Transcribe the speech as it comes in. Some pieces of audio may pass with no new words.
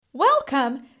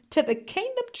Welcome to the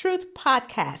Kingdom Truth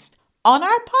Podcast. On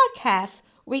our podcast,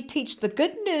 we teach the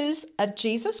good news of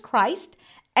Jesus Christ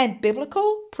and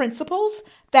biblical principles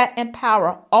that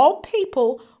empower all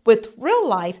people with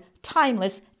real-life,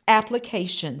 timeless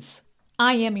applications.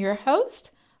 I am your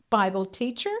host, Bible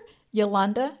teacher,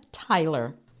 Yolanda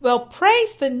Tyler. Well,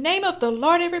 praise the name of the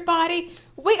Lord, everybody.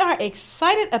 We are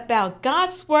excited about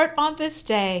God's word on this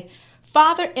day.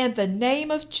 Father, in the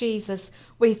name of Jesus,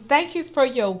 we thank you for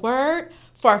your word,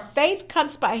 for faith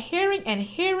comes by hearing and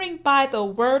hearing by the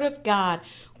word of God.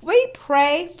 We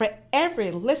pray for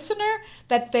every listener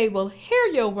that they will hear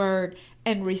your word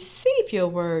and receive your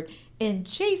word. In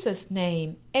Jesus'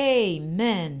 name,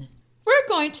 amen. We're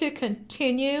going to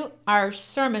continue our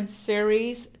sermon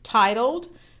series titled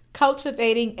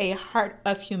Cultivating a Heart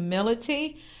of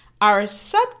Humility. Our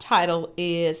subtitle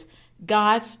is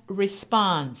God's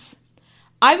Response.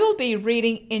 I will be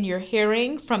reading in your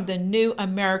hearing from the New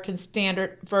American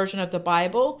Standard Version of the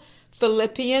Bible,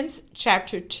 Philippians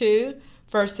chapter 2,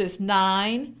 verses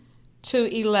 9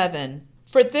 to 11.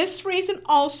 For this reason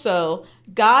also,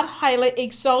 God highly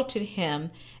exalted him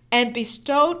and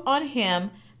bestowed on him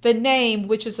the name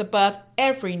which is above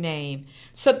every name,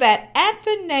 so that at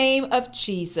the name of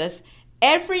Jesus,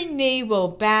 every knee will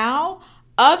bow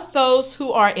of those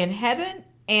who are in heaven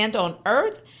and on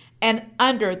earth and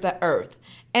under the earth,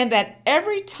 and that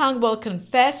every tongue will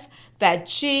confess that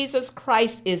Jesus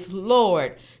Christ is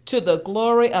Lord, to the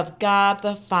glory of God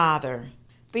the Father.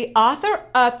 The author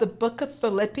of the book of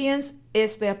Philippians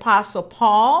is the Apostle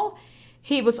Paul.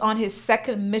 He was on his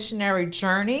second missionary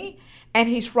journey, and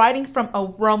he's writing from a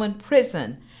Roman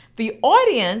prison. The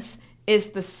audience is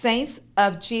the saints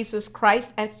of Jesus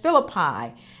Christ at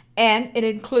Philippi, and it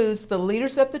includes the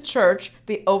leaders of the church,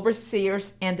 the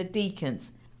overseers, and the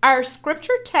deacons. Our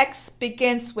scripture text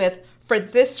begins with, "For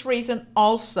this reason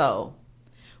also,"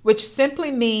 which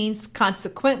simply means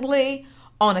consequently,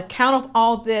 on account of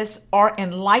all this, or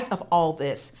in light of all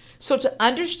this. So to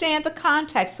understand the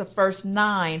context of verse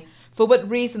 9, for what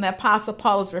reason the Apostle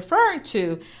Paul is referring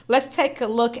to, let's take a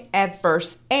look at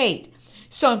verse 8.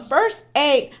 So in verse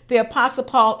 8, the Apostle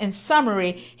Paul, in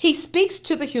summary, he speaks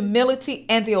to the humility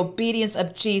and the obedience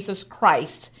of Jesus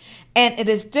Christ. And it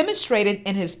is demonstrated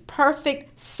in his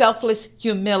perfect, selfless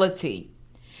humility.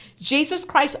 Jesus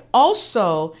Christ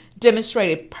also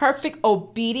demonstrated perfect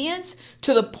obedience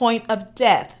to the point of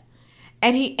death.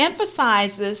 And he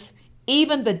emphasizes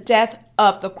even the death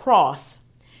of the cross.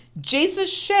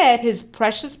 Jesus shed his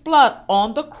precious blood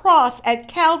on the cross at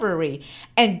Calvary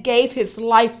and gave his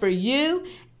life for you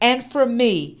and for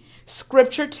me.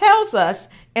 Scripture tells us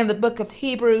in the book of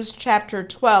Hebrews chapter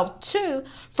 12:2,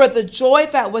 for the joy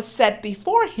that was set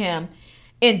before him,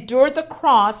 endured the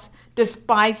cross,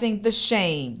 despising the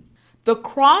shame. The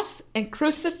cross and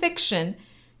crucifixion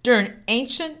during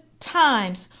ancient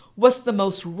times was the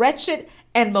most wretched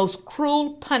and most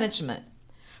cruel punishment.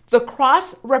 The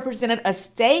cross represented a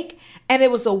stake, and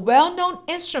it was a well-known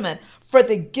instrument for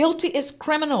the guiltiest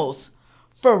criminals,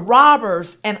 for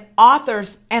robbers and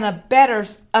authors and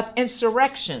abettors of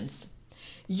insurrections.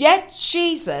 Yet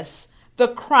Jesus, the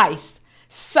Christ,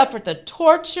 suffered the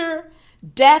torture,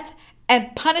 death,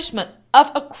 and punishment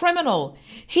of a criminal.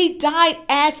 He died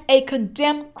as a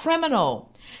condemned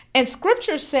criminal. And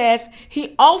scripture says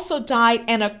he also died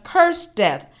an accursed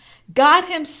death. God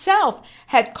himself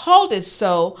had called it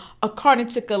so, according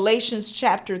to Galatians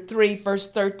chapter 3, verse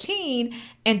 13,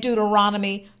 and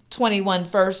Deuteronomy 21,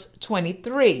 verse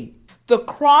 23. The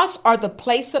cross, or the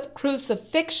place of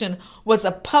crucifixion, was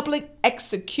a public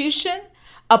execution,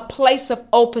 a place of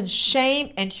open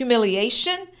shame and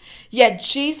humiliation. Yet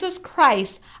Jesus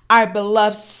Christ, our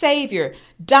beloved Savior,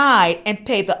 died and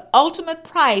paid the ultimate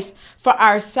price for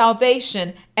our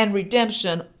salvation and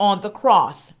redemption on the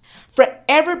cross. For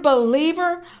every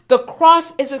believer, the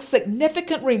cross is a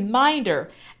significant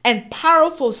reminder and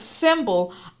powerful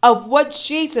symbol of what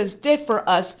Jesus did for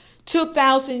us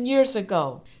 2,000 years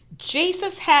ago.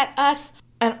 Jesus had us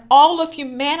and all of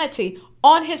humanity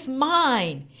on his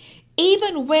mind,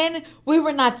 even when we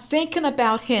were not thinking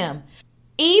about him,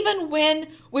 even when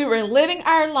we were living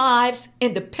our lives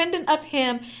independent of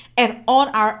him and on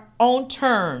our own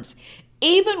terms,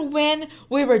 even when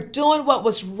we were doing what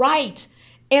was right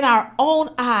in our own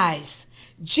eyes.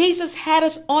 Jesus had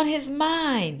us on his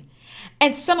mind.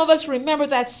 And some of us remember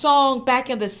that song back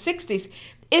in the 60s,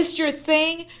 "It's your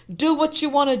thing, do what you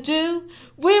want to do."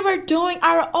 We were doing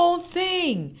our own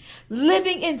thing,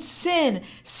 living in sin,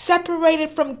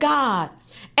 separated from God.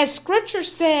 And scripture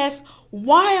says,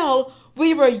 while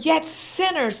we were yet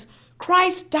sinners,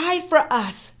 Christ died for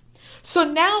us. So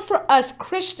now for us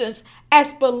Christians,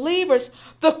 As believers,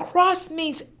 the cross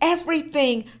means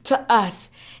everything to us.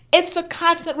 It's a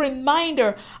constant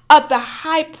reminder of the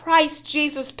high price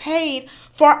Jesus paid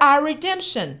for our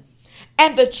redemption.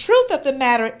 And the truth of the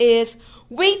matter is,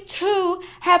 we too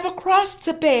have a cross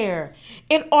to bear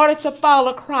in order to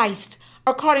follow Christ,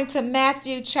 according to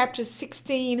Matthew chapter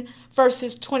 16,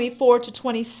 verses 24 to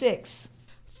 26.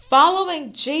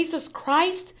 Following Jesus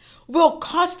Christ will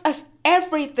cost us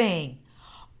everything,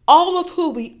 all of who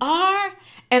we are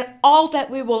and all that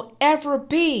we will ever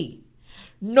be.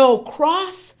 No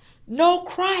cross, no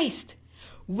Christ.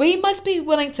 We must be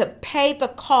willing to pay the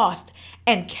cost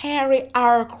and carry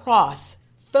our cross.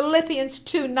 Philippians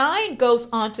 2:9 goes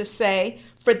on to say,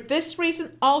 "For this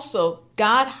reason also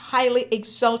God highly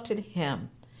exalted him."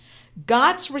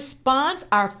 God's response,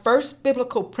 our first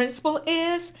biblical principle,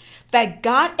 is that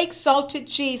God exalted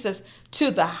Jesus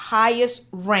to the highest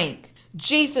rank.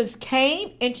 Jesus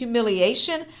came in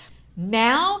humiliation.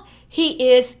 Now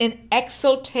he is in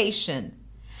exaltation.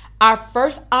 Our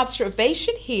first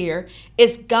observation here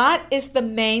is God is the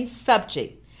main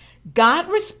subject. God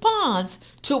responds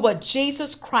to what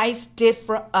Jesus Christ did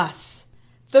for us.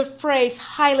 The phrase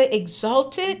highly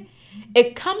exalted,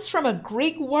 it comes from a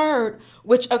Greek word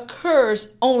which occurs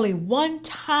only one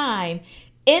time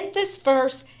in this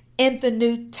verse in the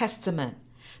New Testament.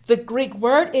 The Greek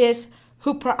word is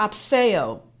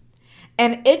huperopseo,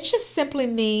 and it just simply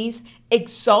means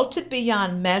exalted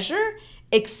beyond measure,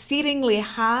 exceedingly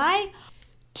high,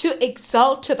 to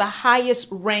exalt to the highest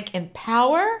rank and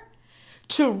power,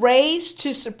 to raise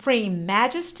to supreme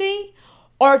majesty,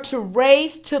 or to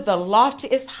raise to the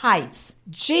loftiest heights.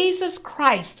 Jesus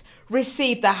Christ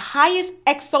received the highest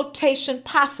exaltation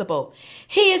possible.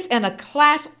 He is in a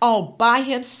class all by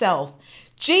himself.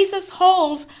 Jesus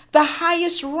holds the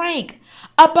highest rank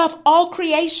above all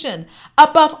creation,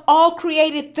 above all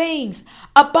created things,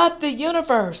 above the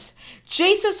universe.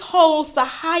 Jesus holds the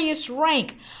highest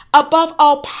rank above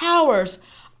all powers,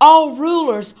 all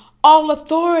rulers, all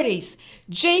authorities.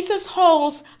 Jesus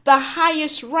holds the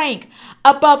highest rank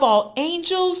above all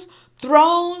angels,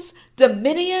 thrones,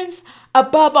 dominions,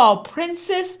 above all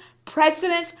princes,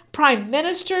 presidents, prime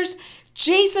ministers.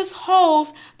 Jesus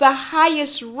holds the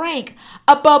highest rank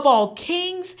above all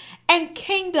kings and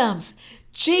kingdoms.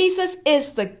 Jesus is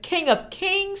the King of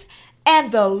kings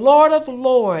and the Lord of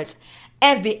lords.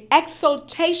 And the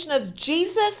exaltation of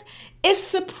Jesus is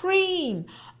supreme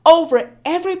over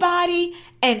everybody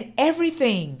and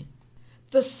everything.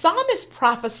 The psalmist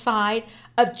prophesied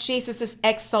of Jesus'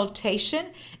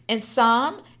 exaltation in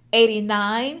Psalm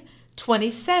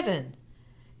 89:27.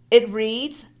 It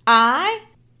reads, "I,"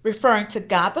 referring to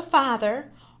God the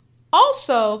Father,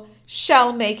 "also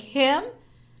shall make him,"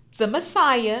 the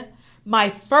Messiah, "my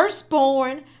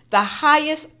firstborn, the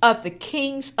highest of the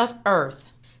kings of earth."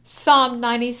 Psalm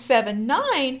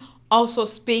 97:9 also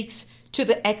speaks to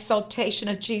the exaltation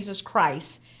of Jesus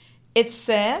Christ. It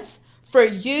says, "For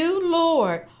you,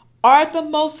 Lord, are the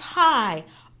most high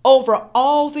over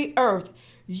all the earth.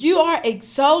 You are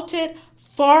exalted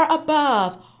far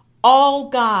above all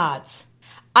gods."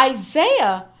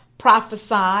 Isaiah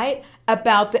prophesied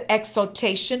about the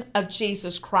exaltation of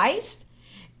Jesus Christ.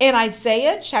 In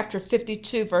Isaiah chapter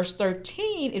 52, verse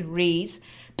 13, it reads,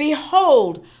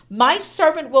 "Behold, my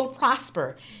servant will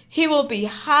prosper. He will be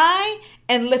high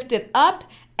and lifted up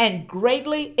and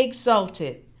greatly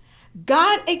exalted."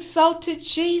 God exalted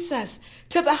Jesus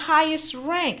to the highest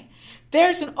rank.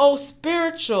 There's an old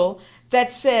spiritual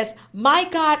that says, "My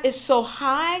God is so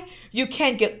high, you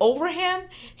can't get over him.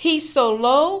 He's so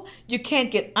low, you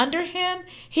can't get under him.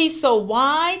 He's so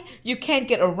wide, you can't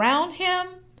get around him.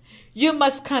 You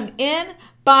must come in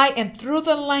by and through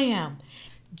the Lamb."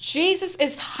 Jesus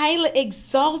is highly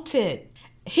exalted.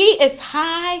 He is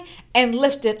high and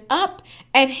lifted up,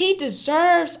 and he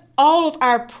deserves all of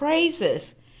our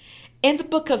praises. In the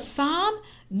book of Psalm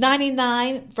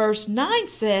 99 verse 9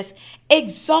 says,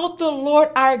 "Exalt the Lord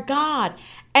our God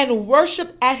and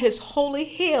worship at his holy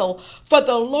hill, for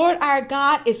the Lord our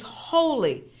God is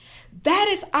holy." That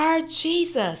is our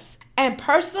Jesus. And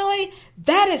personally,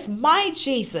 that is my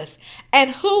Jesus.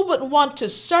 And who would want to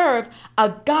serve a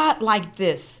God like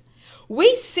this?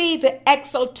 We see the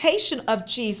exaltation of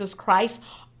Jesus Christ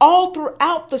all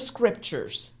throughout the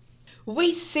scriptures.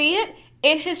 We see it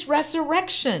in his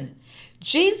resurrection.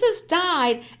 Jesus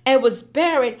died and was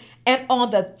buried, and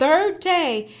on the third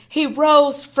day he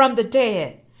rose from the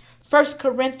dead. 1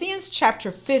 Corinthians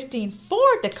chapter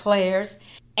 15:4 declares,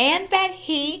 "And that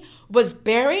he was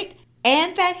buried,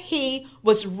 and that he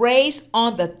was raised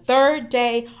on the third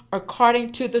day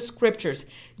according to the scriptures."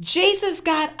 Jesus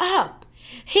got up.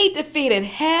 He defeated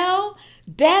hell,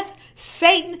 death,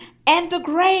 Satan, and the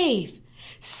grave.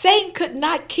 Satan could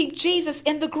not keep Jesus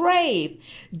in the grave.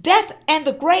 Death and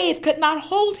the grave could not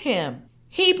hold him.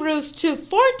 Hebrews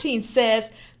 2:14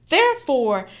 says,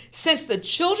 "Therefore, since the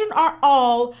children are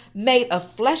all made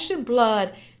of flesh and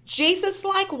blood, Jesus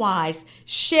likewise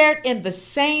shared in the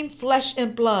same flesh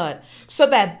and blood, so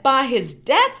that by his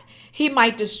death he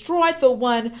might destroy the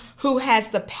one who has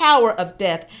the power of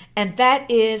death, and that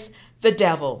is the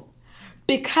devil."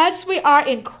 Because we are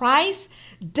in Christ,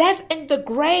 death and the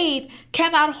grave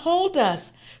cannot hold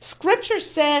us. Scripture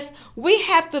says we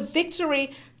have the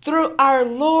victory through our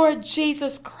Lord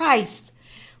Jesus Christ.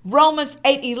 Romans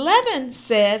 8:11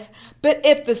 says, "But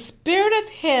if the spirit of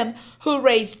him who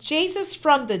raised Jesus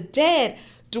from the dead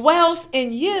dwells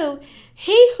in you,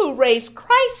 he who raised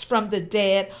Christ from the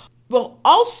dead will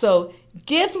also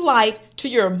give life to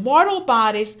your mortal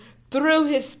bodies through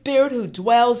his spirit who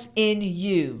dwells in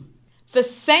you." The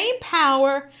same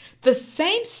power, the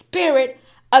same spirit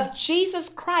of Jesus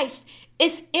Christ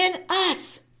is in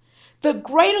us. The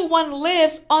greater one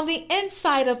lives on the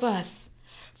inside of us.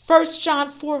 1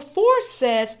 John 4:4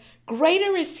 says,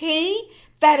 "Greater is he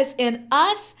that is in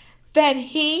us than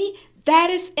he that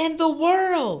is in the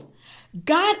world."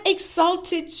 God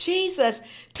exalted Jesus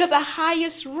to the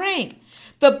highest rank.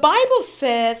 The Bible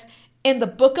says in the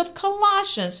book of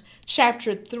Colossians,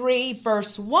 chapter 3,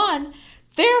 verse 1,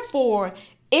 "Therefore,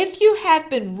 if you have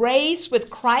been raised with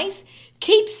Christ,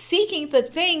 keep seeking the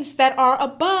things that are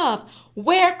above,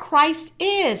 where Christ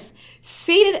is,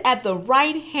 seated at the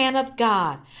right hand of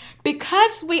God."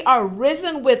 Because we are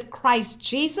risen with Christ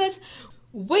Jesus,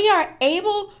 we are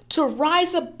able to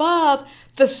rise above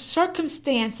the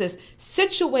circumstances,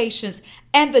 situations,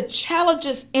 and the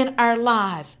challenges in our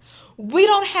lives. We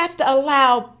don't have to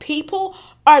allow people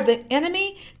or the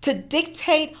enemy to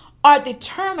dictate or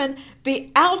determine the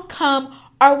outcome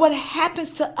or what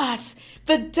happens to us.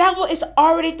 The devil is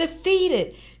already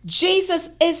defeated. Jesus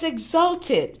is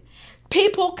exalted.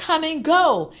 People come and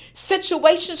go.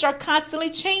 Situations are constantly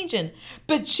changing.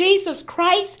 But Jesus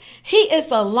Christ, he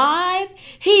is alive,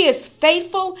 he is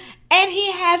faithful, and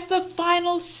he has the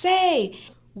final say.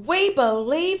 We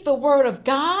believe the word of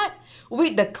God,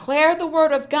 we declare the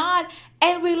word of God,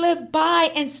 and we live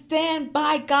by and stand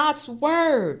by God's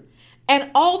word. And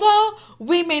although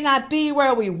we may not be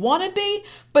where we want to be,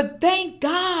 but thank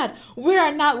God we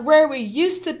are not where we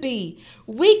used to be.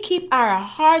 We keep our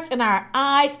hearts and our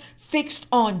eyes fixed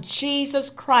on Jesus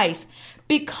Christ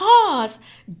because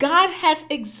God has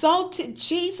exalted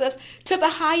Jesus to the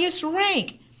highest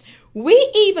rank.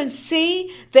 We even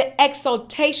see the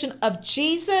exaltation of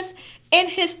Jesus in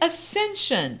his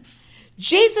ascension.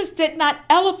 Jesus did not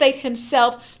elevate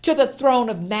himself to the throne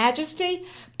of majesty,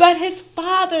 but his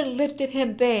Father lifted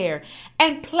him there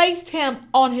and placed him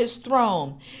on his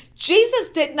throne. Jesus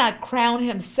did not crown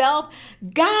himself.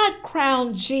 God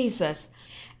crowned Jesus.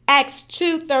 Acts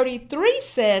 2:33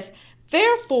 says,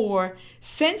 "Therefore,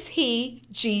 since he,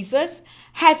 Jesus,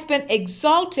 has been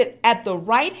exalted at the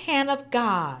right hand of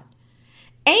God,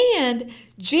 and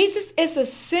Jesus is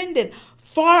ascended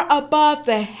far above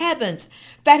the heavens,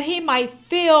 that he might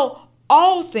fill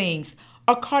all things,"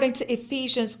 according to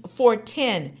Ephesians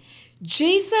 4:10.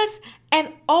 Jesus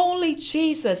and only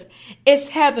Jesus is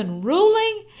heaven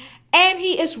ruling, and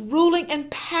he is ruling in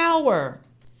power.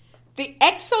 The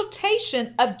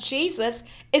exaltation of Jesus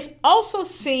is also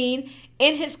seen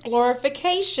in his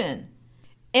glorification.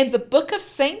 In the book of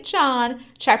St. John,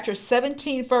 chapter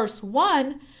 17, verse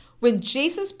 1, when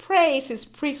Jesus prays his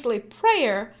priestly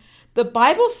prayer, the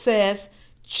Bible says,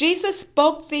 "Jesus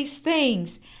spoke these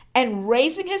things, and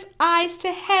raising his eyes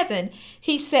to heaven,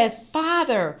 he said,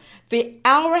 'Father, the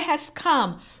hour has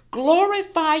come.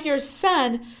 Glorify your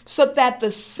Son, so that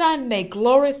the Son may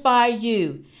glorify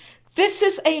you.'" This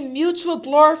is a mutual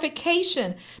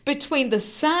glorification between the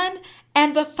Son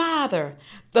and the Father.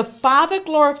 The Father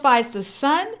glorifies the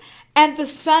Son, and the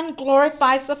Son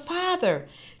glorifies the Father.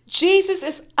 Jesus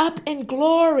is up in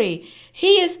glory.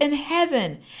 He is in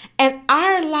heaven, and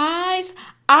our lives,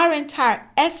 our entire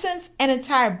essence and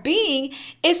entire being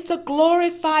is to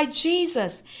glorify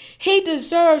Jesus. He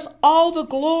deserves all the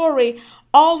glory,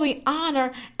 all the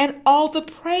honor, and all the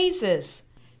praises.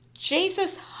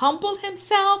 Jesus humbled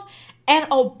himself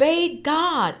and obeyed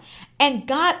God, and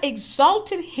God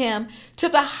exalted him to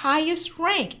the highest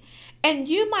rank. And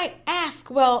you might ask,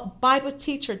 well, Bible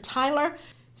teacher Tyler,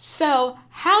 so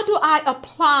how do I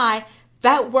apply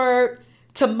that word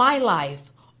to my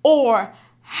life? Or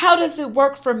how does it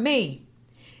work for me?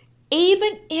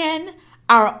 Even in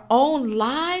our own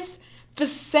lives, the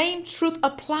same truth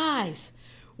applies.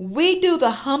 We do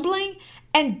the humbling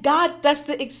and God does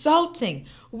the exalting.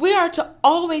 We are to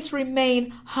always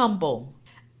remain humble.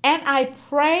 And I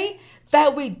pray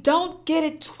that we don't get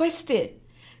it twisted.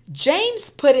 James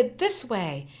put it this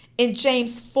way in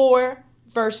James 4,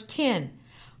 verse 10.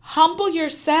 Humble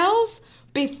yourselves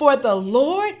before the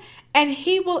Lord, and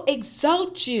he will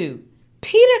exalt you.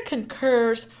 Peter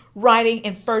concurs, writing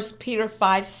in 1 Peter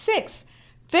 5, 6.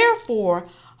 Therefore,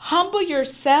 humble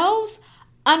yourselves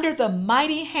under the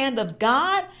mighty hand of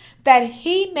God, that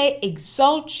he may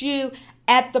exalt you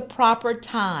at the proper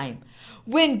time.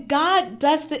 When God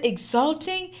does the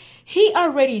exalting, he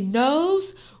already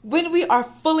knows when we are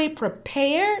fully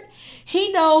prepared.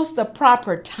 He knows the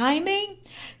proper timing.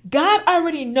 God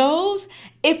already knows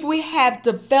if we have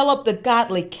developed the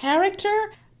godly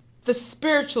character, the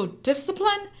spiritual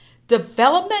discipline,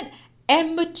 development,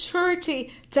 and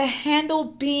maturity to handle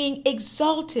being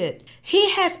exalted.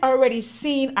 He has already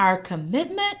seen our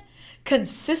commitment,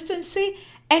 consistency,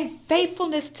 and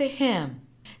faithfulness to him.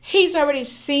 He's already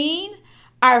seen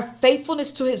our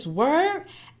faithfulness to his word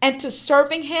and to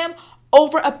serving him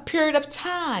over a period of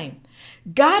time.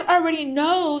 God already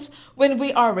knows when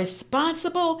we are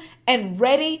responsible and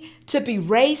ready to be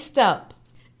raised up.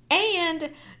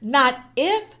 And not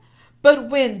if, but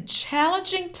when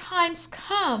challenging times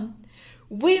come,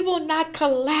 we will not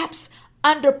collapse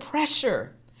under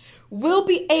pressure. We'll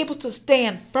be able to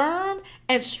stand firm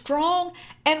and strong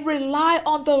and rely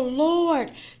on the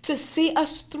Lord to see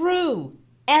us through.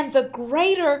 And the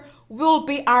greater will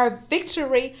be our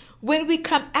victory when we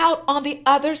come out on the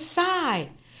other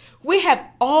side. We have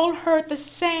all heard the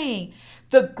saying,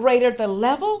 the greater the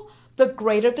level, the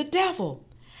greater the devil.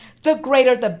 The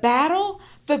greater the battle,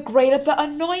 the greater the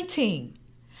anointing.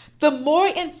 The more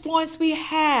influence we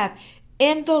have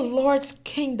in the Lord's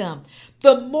kingdom,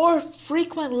 the more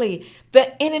frequently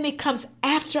the enemy comes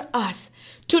after us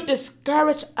to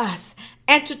discourage us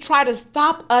and to try to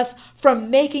stop us from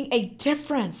making a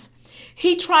difference.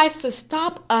 He tries to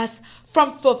stop us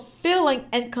from fulfilling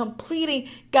and completing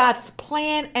God's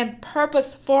plan and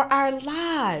purpose for our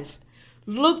lives.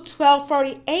 Luke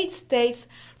 12:48 states,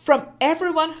 "From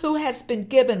everyone who has been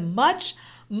given much,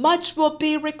 much will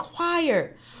be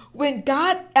required." When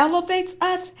God elevates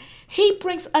us, he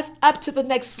brings us up to the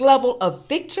next level of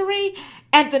victory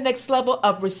and the next level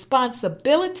of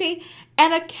responsibility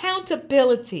and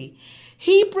accountability.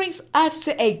 He brings us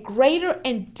to a greater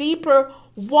and deeper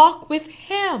walk with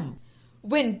him.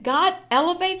 When God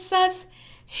elevates us,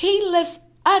 he lifts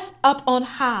us up on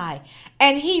high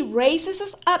and he raises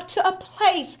us up to a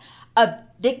place of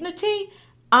dignity,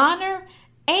 honor,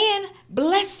 and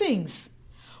blessings.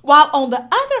 While on the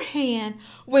other hand,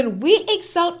 when we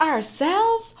exalt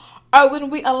ourselves or when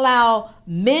we allow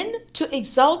men to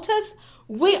exalt us,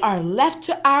 we are left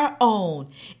to our own.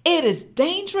 It is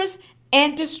dangerous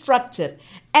and destructive.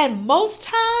 And most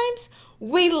times,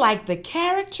 we lack the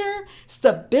character,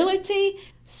 stability,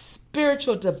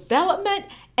 spiritual development,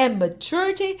 and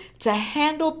maturity to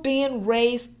handle being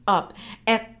raised up.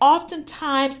 And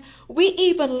oftentimes, we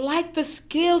even lack the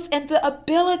skills and the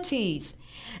abilities.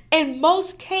 In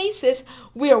most cases,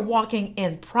 we are walking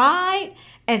in pride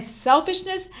and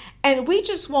selfishness, and we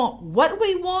just want what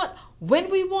we want, when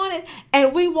we want it,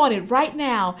 and we want it right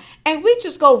now. And we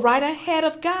just go right ahead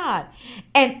of God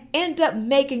and end up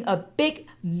making a big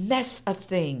mess of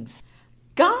things.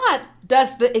 God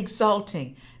does the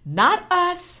exalting, not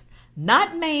us,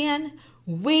 not man.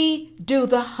 We do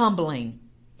the humbling.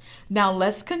 Now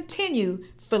let's continue.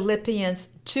 Philippians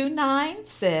 2:9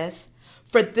 says,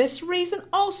 "For this reason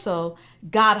also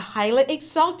God highly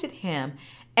exalted him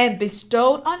and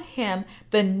bestowed on him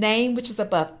the name which is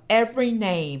above every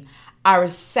name." Our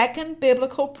second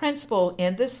biblical principle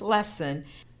in this lesson,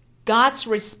 God's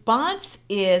response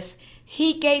is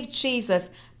he gave Jesus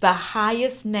the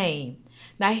highest name.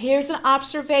 Now here's an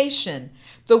observation.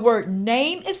 The word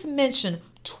name is mentioned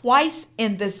twice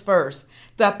in this verse.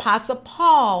 The Apostle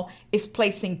Paul is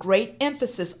placing great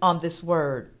emphasis on this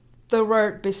word. The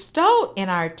word bestowed in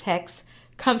our text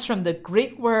comes from the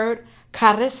Greek word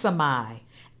charismai,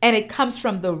 and it comes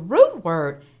from the root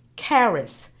word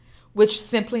charis, which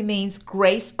simply means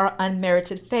grace or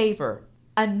unmerited favor.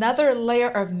 Another layer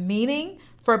of meaning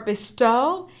for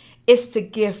bestow is to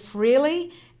give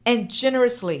freely and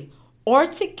generously, or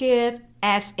to give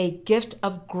as a gift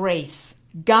of grace.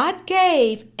 God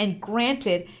gave and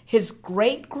granted his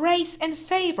great grace and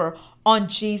favor on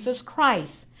Jesus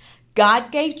Christ.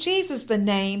 God gave Jesus the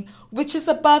name which is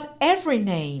above every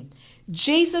name,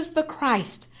 Jesus the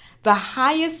Christ, the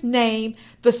highest name,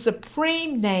 the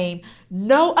supreme name.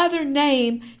 No other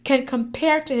name can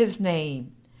compare to his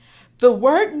name. The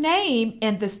word name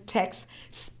in this text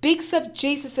speaks of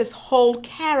Jesus' whole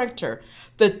character,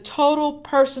 the total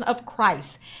person of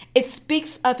Christ. It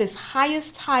speaks of his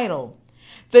highest title.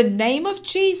 The name of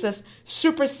Jesus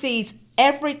supersedes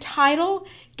every title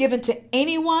given to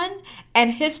anyone,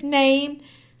 and his name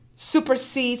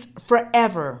supersedes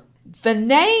forever. The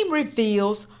name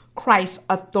reveals Christ's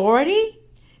authority,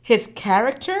 his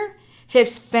character,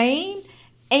 his fame,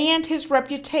 and his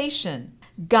reputation.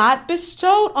 God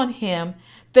bestowed on him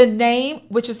the name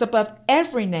which is above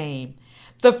every name.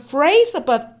 The phrase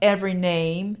above every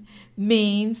name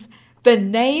means the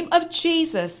name of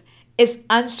Jesus is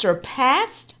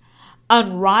unsurpassed,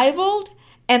 unrivaled,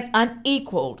 and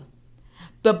unequaled.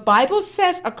 The Bible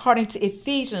says, according to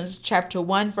Ephesians chapter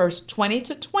 1, verse 20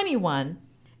 to 21,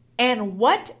 "And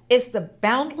what is the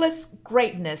boundless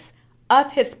greatness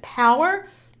of his power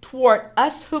toward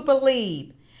us who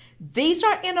believe? These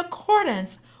are in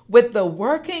accordance with the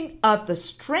working of the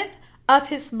strength of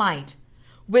his might,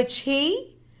 which he,"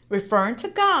 referring to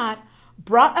God,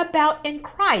 "brought about in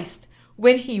Christ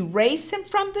when he raised him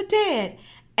from the dead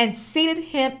and seated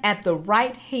him at the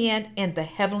right hand in the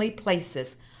heavenly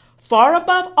places, far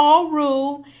above all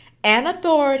rule and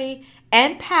authority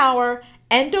and power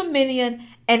and dominion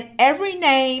and every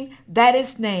name that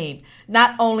is named,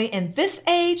 not only in this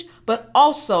age, but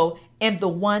also in the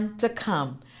one to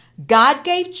come." God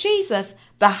gave Jesus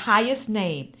the highest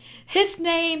name. His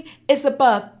name is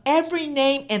above every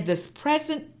name in this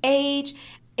present age,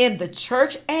 in the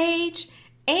church age,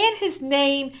 and his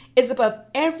name is above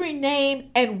every name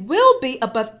and will be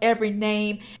above every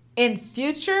name in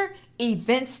future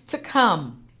events to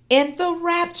come. In the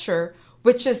rapture,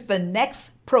 which is the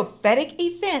next prophetic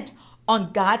event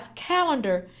on God's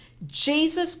calendar,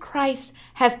 Jesus Christ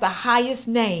has the highest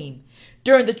name.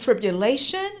 During the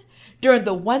tribulation, during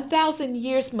the 1,000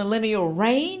 years millennial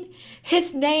reign,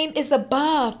 his name is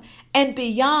above and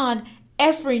beyond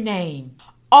every name.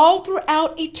 All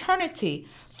throughout eternity,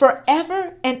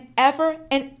 forever and ever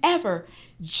and ever,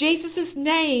 Jesus'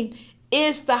 name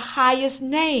is the highest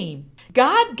name.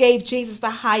 God gave Jesus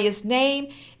the highest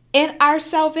name in our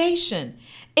salvation.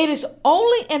 It is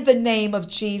only in the name of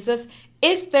Jesus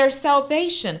is there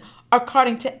salvation,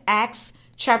 according to Acts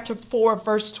chapter 4,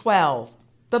 verse 12.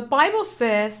 The Bible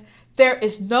says, "There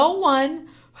is no one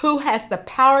who has the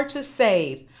power to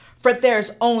save, for there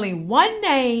is only one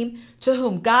name to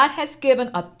whom God has given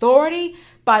authority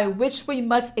by which we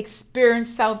must experience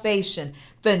salvation,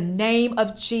 the name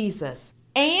of Jesus."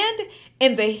 And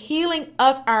in the healing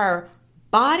of our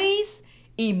bodies,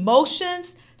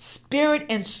 emotions, spirit,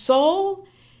 and soul,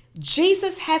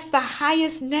 Jesus has the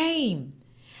highest name.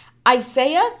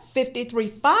 Isaiah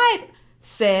 53:5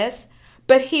 says,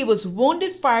 "But he was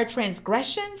wounded for our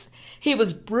transgressions, he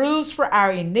was bruised for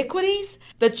our iniquities.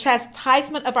 The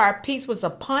chastisement of our peace was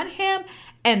upon him,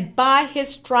 and by his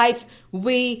stripes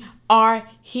we are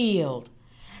healed."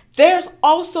 There's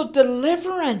also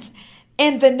deliverance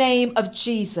in the name of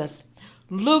Jesus.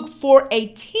 Luke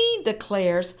 4:18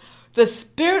 declares, "The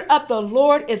Spirit of the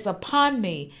Lord is upon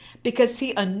me, because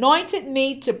he anointed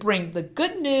me to bring the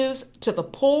good news to the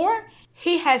poor.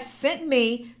 He has sent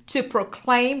me to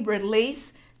proclaim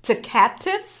release to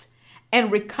captives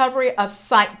and recovery of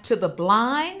sight to the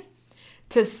blind,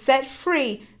 to set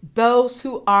free those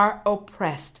who are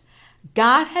oppressed."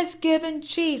 God has given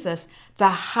Jesus the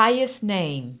highest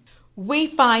name. We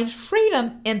find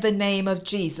freedom in the name of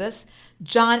Jesus.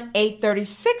 John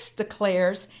 8:36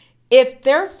 declares, "If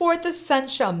therefore the Son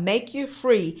shall make you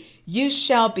free, you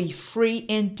shall be free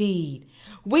indeed."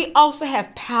 We also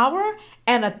have power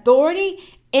and authority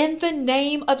in the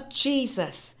name of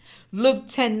Jesus. Luke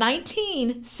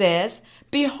 10:19 says,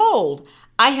 "Behold,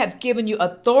 I have given you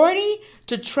authority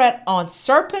to tread on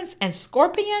serpents and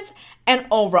scorpions and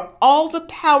over all the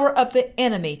power of the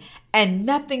enemy, and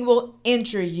nothing will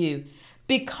injure you."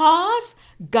 Because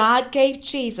God gave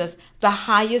Jesus the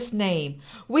highest name,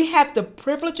 we have the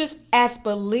privileges as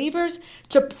believers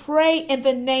to pray in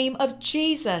the name of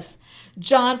Jesus.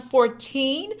 John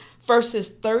 14 verses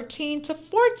 13 to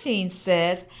 14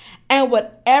 says, "And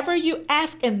whatever you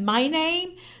ask in my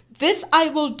name, this I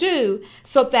will do,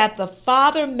 so that the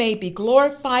Father may be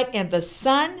glorified in the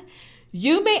Son.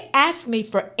 You may ask me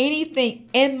for anything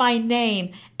in my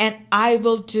name, and I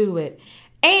will do it."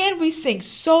 And we sing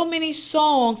so many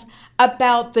songs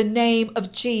about the name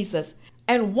of Jesus.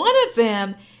 And one of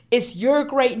them is "Your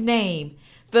Great Name."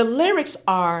 The lyrics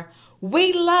are,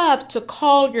 "We love to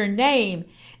call your name.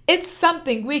 It's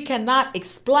something we cannot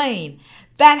explain.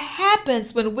 That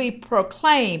happens when we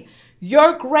proclaim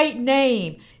your great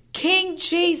name. King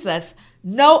Jesus,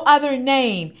 no other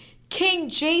name. King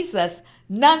Jesus,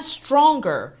 none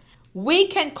stronger. We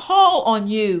can call on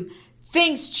you.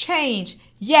 Things change.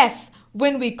 Yes,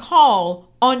 when we call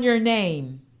on your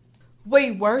name.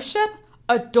 We worship,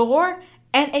 adore,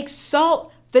 and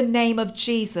exalt the name of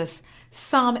Jesus.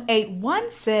 Psalm 8:1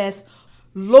 says,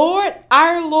 Lord,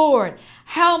 our Lord,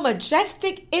 how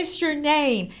majestic is your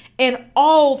name in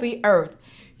all the earth.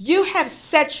 You have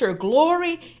set your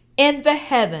glory in the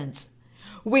heavens.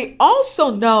 We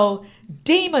also know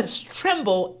demons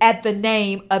tremble at the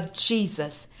name of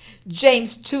Jesus.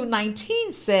 James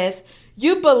 2:19 says,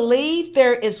 you believe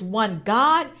there is one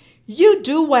God, you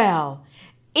do well.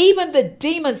 Even the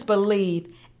demons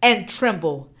believe and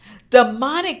tremble.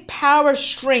 Demonic powers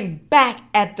shrink back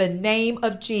at the name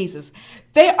of Jesus.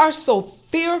 They are so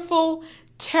fearful,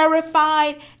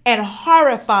 terrified, and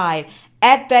horrified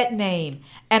at that name.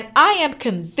 And I am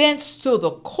convinced to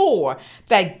the core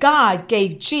that God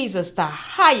gave Jesus the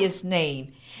highest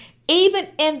name. Even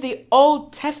in the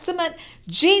Old Testament,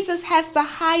 Jesus has the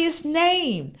highest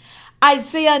name.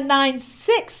 Isaiah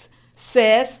 9:6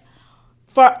 says,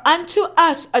 for unto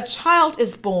us a child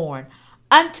is born,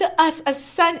 unto us a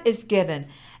son is given,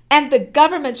 and the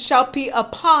government shall be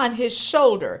upon his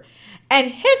shoulder,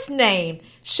 and his name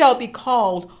shall be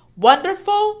called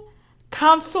Wonderful,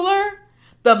 Counselor,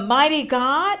 the Mighty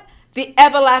God, the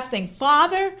Everlasting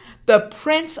Father, the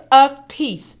Prince of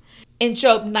Peace. In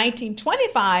Job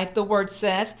 19:25, the word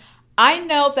says, I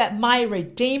know that my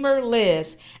Redeemer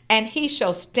lives, and he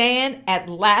shall stand at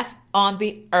last on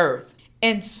the earth.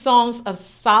 In Songs of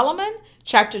Solomon,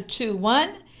 chapter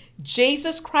 2:1,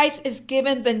 Jesus Christ is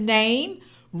given the name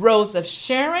Rose of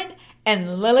Sharon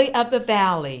and Lily of the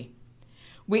Valley.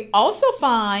 We also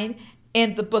find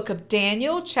in the book of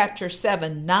Daniel, chapter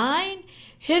 7:9,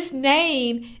 his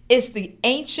name is the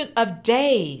Ancient of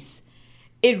Days.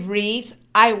 It reads,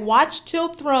 I watched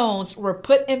till thrones were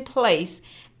put in place,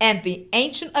 and the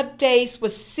Ancient of Days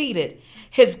was seated.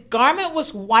 His garment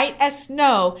was white as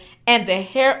snow, and the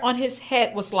hair on his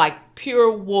head was like pure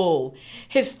wool.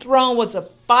 His throne was a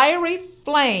fiery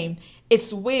flame,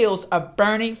 its wheels a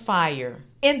burning fire.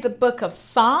 In the book of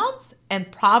Psalms and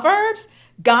Proverbs,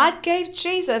 God gave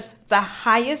Jesus the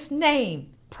highest name.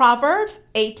 Proverbs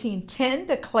 18:10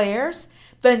 declares,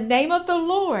 the name of the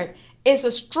Lord is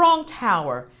a strong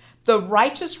tower. The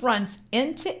righteous runs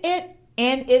into it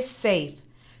and is safe.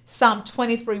 Psalm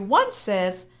 23:1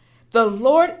 says, the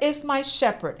Lord is my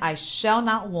shepherd, I shall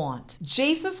not want.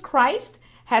 Jesus Christ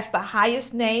has the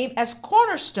highest name as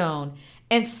cornerstone.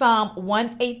 In Psalm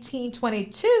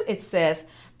 118:22, it says,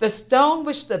 the stone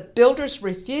which the builders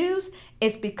refused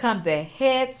is become the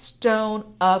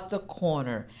headstone of the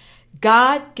corner.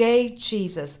 God gave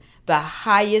Jesus the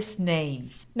highest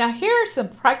name. Now here are some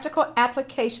practical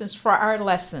applications for our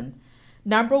lesson.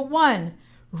 Number 1,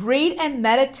 read and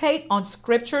meditate on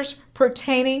scriptures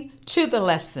pertaining to the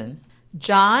lesson.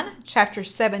 John chapter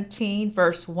 17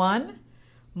 verse 1,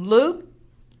 Luke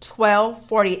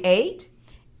 12:48,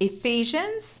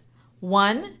 Ephesians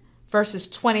 1 verses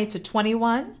 20 to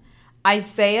 21,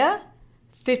 Isaiah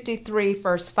 53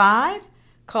 verse 5,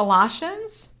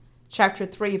 Colossians chapter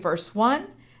 3 verse 1,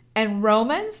 and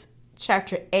Romans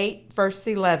chapter 8 verse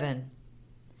 11.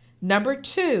 Number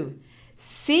 2,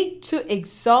 seek to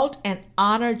exalt and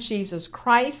honor Jesus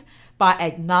Christ by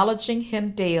acknowledging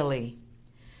him daily.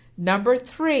 Number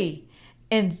 3,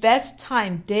 invest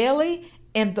time daily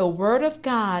in the Word of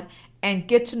God and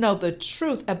get to know the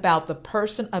truth about the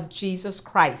person of Jesus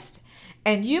Christ.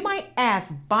 And you might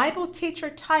ask, Bible teacher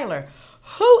Tyler,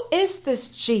 who is this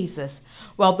Jesus?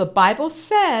 Well, the Bible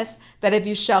says that if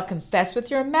you shall confess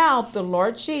with your mouth the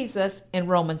Lord Jesus in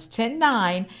Romans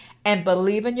 10:9 and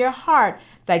believe in your heart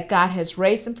that God has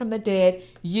raised him from the dead,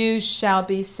 you shall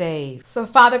be saved. So,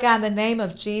 Father God, in the name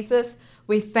of Jesus,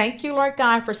 we thank you, Lord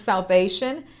God, for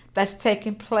salvation that's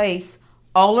taking place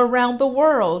all around the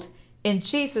world. In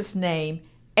Jesus' name,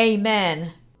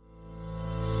 amen.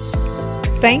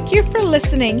 Thank you for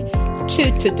listening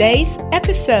to today's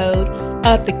episode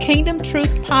of the Kingdom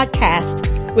Truth Podcast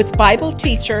with Bible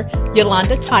teacher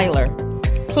Yolanda Tyler.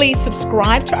 Please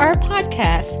subscribe to our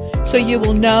podcast so you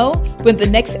will know when the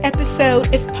next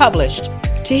episode is published.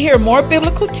 To hear more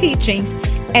biblical teachings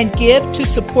and give to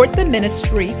support the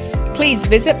ministry, please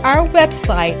visit our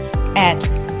website at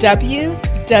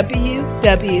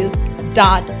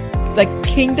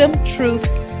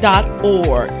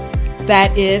www.thekingdomtruth.org.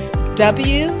 That is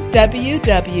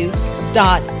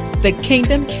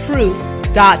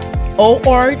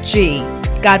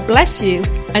www.thekingdomtruth.org. God bless you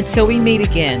until we meet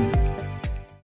again.